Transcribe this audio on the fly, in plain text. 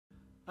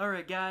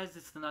Alright guys,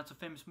 it's the Not So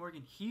Famous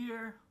Morgan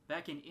here,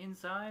 back in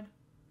Inside,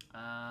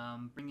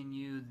 bringing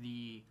you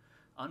the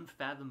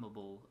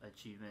Unfathomable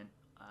achievement.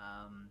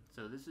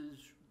 So this is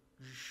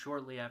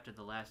shortly after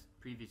the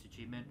previous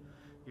achievement.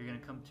 You're going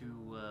to come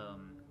to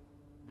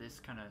this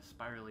kind of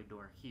spirally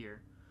door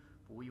here,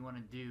 but what you want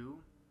to do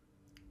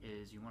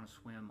is you want to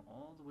swim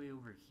all the way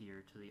over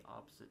here to the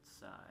opposite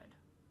side.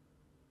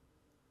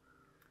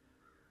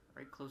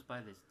 Right close by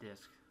this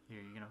disc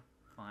here, you're going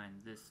to find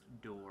this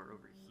door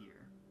over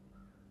here.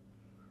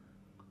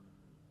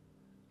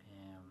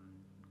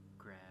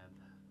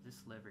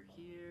 This lever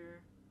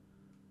here,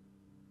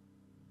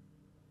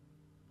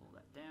 pull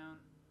that down,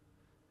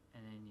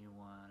 and then you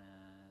want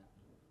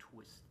to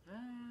twist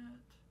that,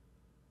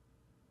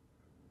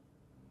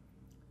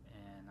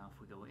 and off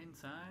we go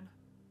inside.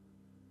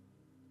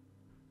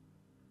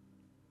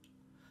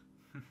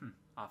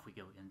 Off we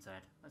go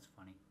inside. That's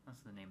funny.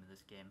 That's the name of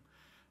this game.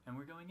 And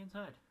we're going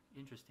inside.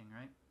 Interesting,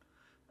 right?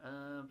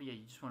 But yeah,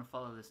 you just want to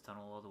follow this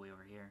tunnel all the way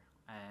over here,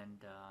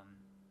 and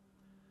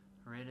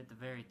right at the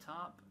very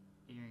top,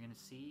 you're going to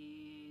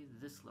see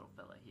this little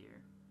fella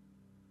here.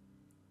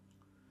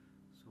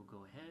 So we'll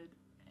go ahead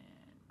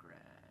and grab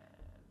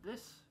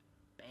this.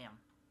 Bam.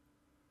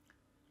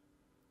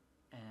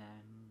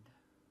 And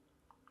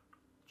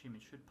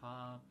achievement should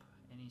pop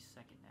any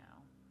second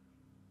now.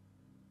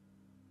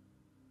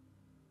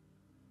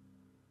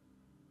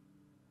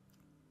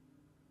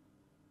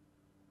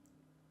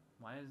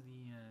 Why is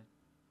the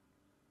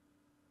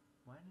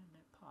why didn't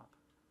it pop?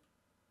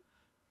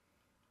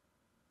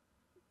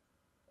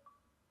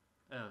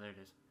 Oh, there it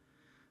is.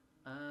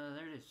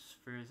 There it is.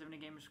 For 70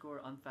 Gamerscore,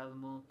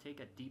 Unfathomable, take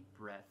a deep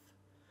breath.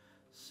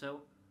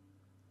 So,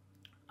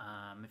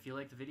 if you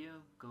like the video,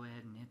 go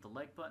ahead and hit the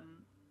like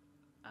button.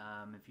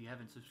 If you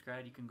haven't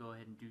subscribed, you can go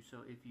ahead and do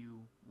so if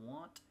you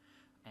want.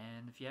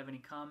 And if you have any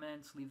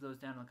comments, leave those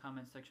down in the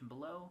comment section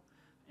below.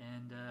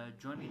 And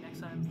join me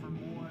next time for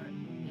more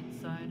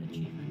Inside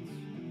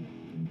Achievements.